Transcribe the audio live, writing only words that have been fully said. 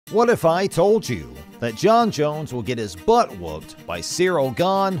What if I told you that Jon Jones will get his butt whooped by Ciryl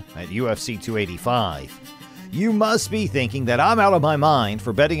Gane at UFC 285? You must be thinking that I'm out of my mind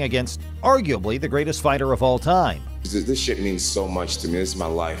for betting against arguably the greatest fighter of all time. This shit means so much to me. This is my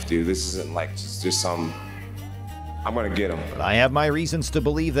life, dude. This isn't like just some... I'm gonna get him. But I have my reasons to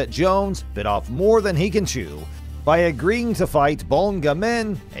believe that Jones bit off more than he can chew by agreeing to fight Ciryl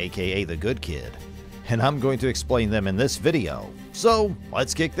Gane, aka the Good Kid. And I'm going to explain them in this video. So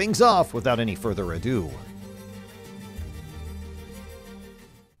let's kick things off without any further ado.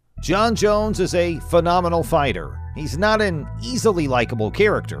 Jon Jones is a phenomenal fighter. He's not an easily likable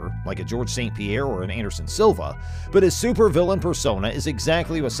character, like a George St. Pierre or an Anderson Silva, but his supervillain persona is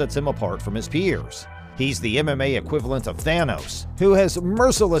exactly what sets him apart from his peers. He's the MMA equivalent of Thanos, who has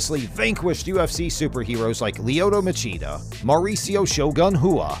mercilessly vanquished UFC superheroes like Lyoto Machida, Mauricio Shogun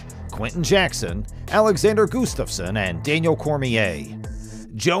Rua, Quentin Jackson, Alexander Gustafsson, and Daniel Cormier.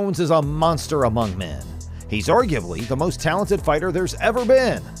 Jones is a monster among men. He's arguably the most talented fighter there's ever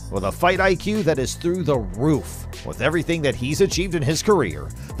been, with a fight IQ that is through the roof. With everything that he's achieved in his career,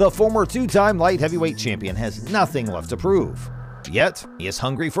 the former two-time light heavyweight champion has nothing left to prove. Yet, he is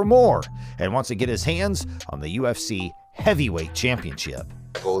hungry for more and wants to get his hands on the UFC Heavyweight Championship.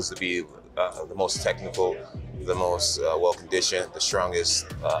 My goal is to be the most technical, the most well-conditioned, the strongest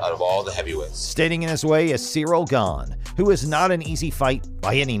out of all the heavyweights. Standing in his way is Ciryl Gane, who is not an easy fight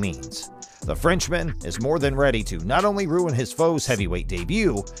by any means. The Frenchman is more than ready to not only ruin his foe's heavyweight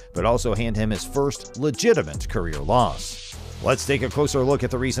debut, but also hand him his first legitimate career loss. Let's take a closer look at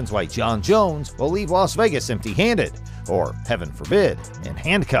the reasons why Jon Jones will leave Las Vegas empty-handed, or heaven forbid, in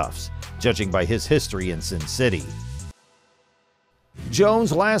handcuffs, judging by his history in Sin City.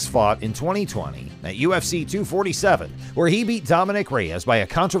 Jones last fought in 2020 at UFC 247, where he beat Dominic Reyes by a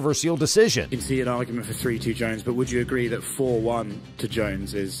controversial decision. You can see an argument for 3-2 Jones, but would you agree that 4-1 to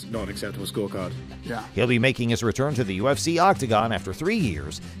Jones is not an acceptable scorecard? Yeah. He'll be making his return to the UFC octagon after 3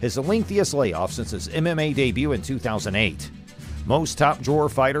 years, his lengthiest layoff since his MMA debut in 2008. Most top-drawer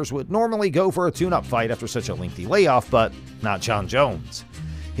fighters would normally go for a tune-up fight after such a lengthy layoff, but not Jon Jones.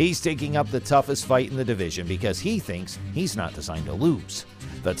 He's taking up the toughest fight in the division because he thinks he's not designed to lose.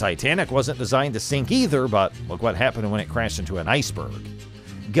 The Titanic wasn't designed to sink either, but look what happened when it crashed into an iceberg.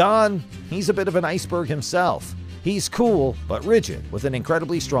 Gane, he's a bit of an iceberg himself. He's cool, but rigid, with an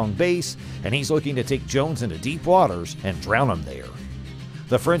incredibly strong base, and he's looking to take Jones into deep waters and drown him there.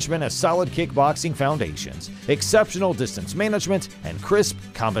 The Frenchman has solid kickboxing foundations, exceptional distance management, and crisp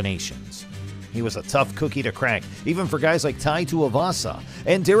combinations. He was a tough cookie to crack, even for guys like Tai Tuivasa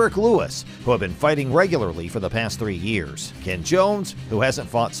and Derek Lewis, who have been fighting regularly for the past 3 years. Can Jones, who hasn't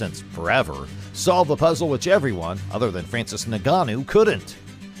fought since forever, solve the puzzle which everyone, other than Francis Ngannou, couldn't?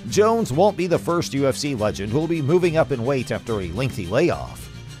 Jones won't be the first UFC legend who will be moving up in weight after a lengthy layoff.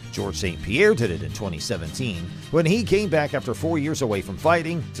 George St. Pierre did it in 2017, when he came back after 4 years away from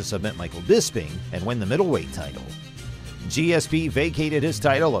fighting to submit Michael Bisping and win the middleweight title. GSP vacated his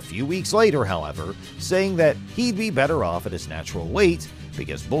title a few weeks later, however, saying that he'd be better off at his natural weight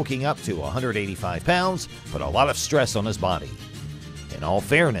because bulking up to 185 pounds put a lot of stress on his body. In all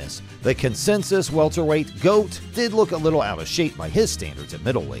fairness, the consensus welterweight GOAT did look a little out of shape by his standards at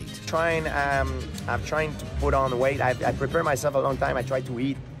middleweight. I'm trying to put on the weight. I prepared myself a long time. I tried to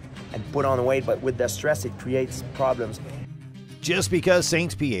eat and put on the weight, but with the stress, it creates problems. Just because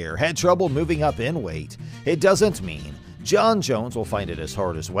St. Pierre had trouble moving up in weight, it doesn't mean Jon Jones will find it as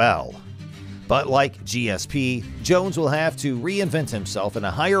hard as well. But like GSP, Jones will have to reinvent himself in a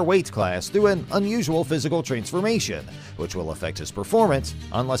higher weight class through an unusual physical transformation, which will affect his performance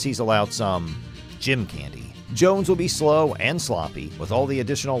unless he's allowed some gym candy. Jones will be slow and sloppy with all the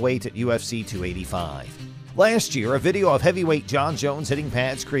additional weight at UFC 285. Last year, a video of heavyweight Jon Jones hitting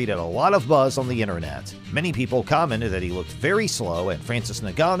pads created a lot of buzz on the internet. Many people commented that he looked very slow and Francis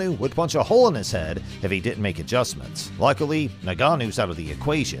Ngannou would punch a hole in his head if he didn't make adjustments. Luckily, Ngannou's out of the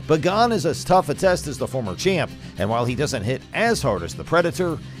equation. But Gane is as tough a test as the former champ, and while he doesn't hit as hard as the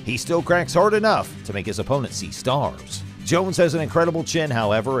Predator, he still cracks hard enough to make his opponent see stars. Jones has an incredible chin,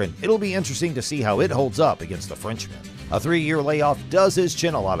 however, and it'll be interesting to see how it holds up against the Frenchman. A 3-year layoff does his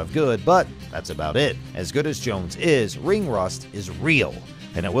chin a lot of good, but that's about it. As good as Jones is, ring rust is real,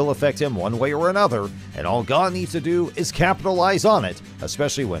 and it will affect him one way or another, and all Gane needs to do is capitalize on it,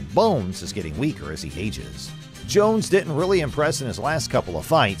 especially when Bones is getting weaker as he ages. Jones didn't really impress in his last couple of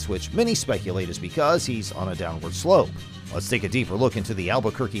fights, which many speculate is because he's on a downward slope. Let's take a deeper look into the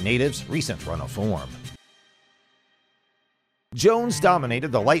Albuquerque native's recent run of form. Jones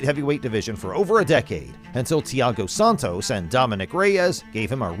dominated the light heavyweight division for over a decade, until Thiago Santos and Dominic Reyes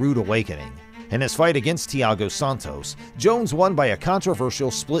gave him a rude awakening. In his fight against Thiago Santos, Jones won by a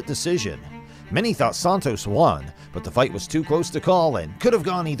controversial split decision. Many thought Santos won, but the fight was too close to call and could have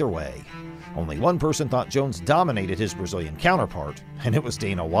gone either way. Only one person thought Jones dominated his Brazilian counterpart, and it was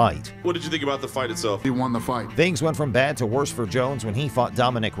Dana White. What did you think about the fight itself? He won the fight. Things went from bad to worse for Jones when he fought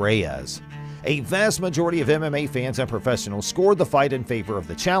Dominic Reyes. A vast majority of MMA fans and professionals scored the fight in favor of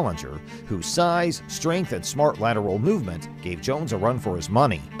the challenger, whose size, strength, and smart lateral movement gave Jones a run for his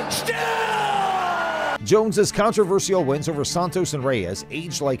money. Jones's controversial wins over Santos and Reyes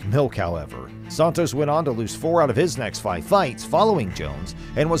aged like milk, however. Santos went on to lose 4 out of his next 5 fights following Jones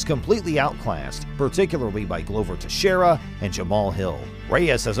and was completely outclassed, particularly by Glover Teixeira and Jamal Hill.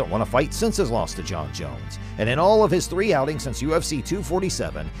 Reyes hasn't won a fight since his loss to Jon Jones, and in all of his 3 outings since UFC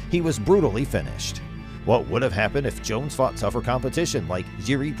 247, he was brutally finished. What would have happened if Jones fought tougher competition like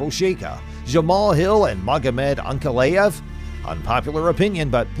Jiří Procházka, Jamal Hill, and Magomed Ankalaev? Unpopular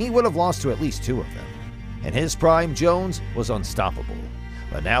opinion, but he would have lost to at least 2 of them. In his prime, Jones was unstoppable.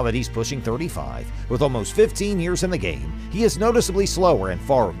 But now that he's pushing 35, with almost 15 years in the game, he is noticeably slower and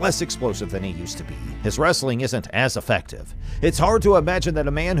far less explosive than he used to be. His wrestling isn't as effective. It's hard to imagine that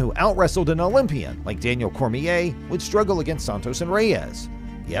a man who out-wrestled an Olympian like Daniel Cormier would struggle against Santos and Reyes.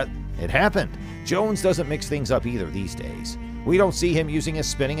 Yet, it happened. Jones doesn't mix things up either these days. We don't see him using his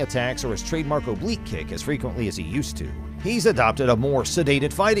spinning attacks or his trademark oblique kick as frequently as he used to. He's adopted a more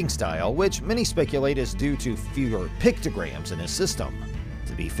sedated fighting style, which many speculate is due to fewer pictograms in his system.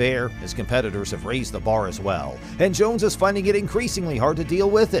 To be fair, his competitors have raised the bar as well, and Jones is finding it increasingly hard to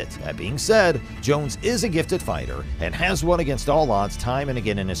deal with it. That being said, Jones is a gifted fighter and has won against all odds time and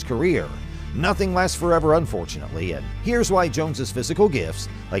again in his career. Nothing lasts forever, unfortunately, and here's why Jones's physical gifts,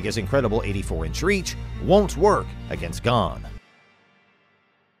 like his incredible 84-inch reach, won't work against Gane.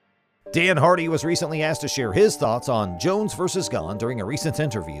 Dan Hardy was recently asked to share his thoughts on Jones versus Gane during a recent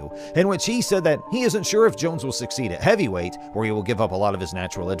interview, in which he said that he isn't sure if Jones will succeed at heavyweight, where he will give up a lot of his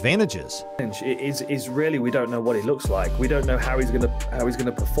natural advantages. Is really, we don't know what he looks like. We don't know how he's going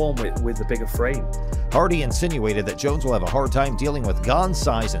to perform with the bigger frame. Hardy insinuated that Jones will have a hard time dealing with Gane's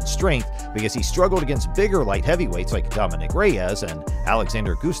size and strength because he struggled against bigger light heavyweights like Dominic Reyes and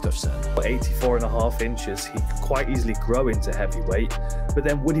Alexander Gustafsson. 84.5 inches, he could quite easily grow into heavyweight, but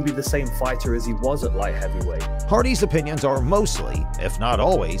then would he be the same fighter as he was at light heavyweight? Hardy's opinions are mostly, if not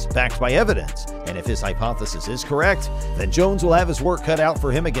always, backed by evidence, and if his hypothesis is correct, then Jones will have his work cut out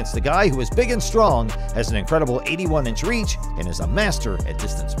for him against the guy who is big and strong, has an incredible 81-inch reach, and is a master at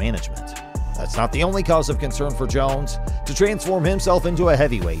distance management. That's not the only cause of concern for Jones. To transform himself into a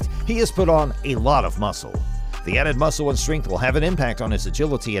heavyweight, he has put on a lot of muscle. The added muscle and strength will have an impact on his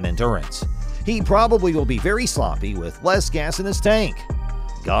agility and endurance. He probably will be very sloppy with less gas in his tank.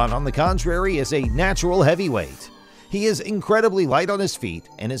 Gane, on the contrary, is a natural heavyweight. He is incredibly light on his feet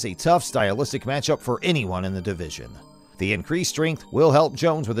and is a tough stylistic matchup for anyone in the division. The increased strength will help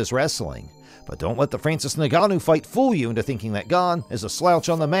Jones with his wrestling, but don't let the Francis Ngannou fight fool you into thinking that Gane is a slouch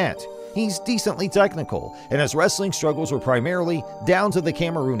on the mat. He's decently technical, and his wrestling struggles were primarily down to the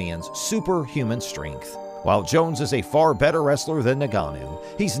Cameroonian's superhuman strength. While Jones is a far better wrestler than Ngannou,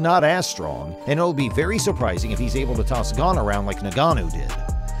 he's not as strong, and it'll be very surprising if he's able to toss Gane around like Ngannou did.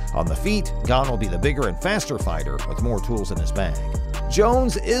 On the feet, Gane will be the bigger and faster fighter with more tools in his bag.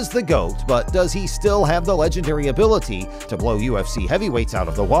 Jones is the GOAT, but does he still have the legendary ability to blow UFC heavyweights out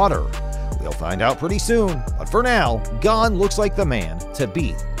of the water? We'll find out pretty soon, but for now, Gane looks like the man to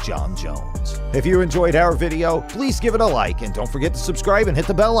beat Jon Jones. If you enjoyed our video, please give it a like and don't forget to subscribe and hit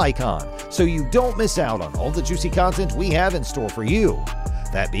the bell icon so you don't miss out on all the juicy content we have in store for you.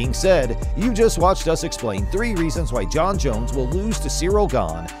 That being said, you just watched us explain 3 reasons why Jon Jones will lose to Ciryl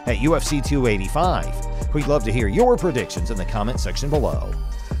Gane at UFC 285. We'd love to hear your predictions in the comment section below.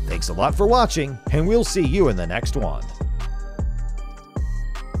 Thanks a lot for watching, and we'll see you in the next one.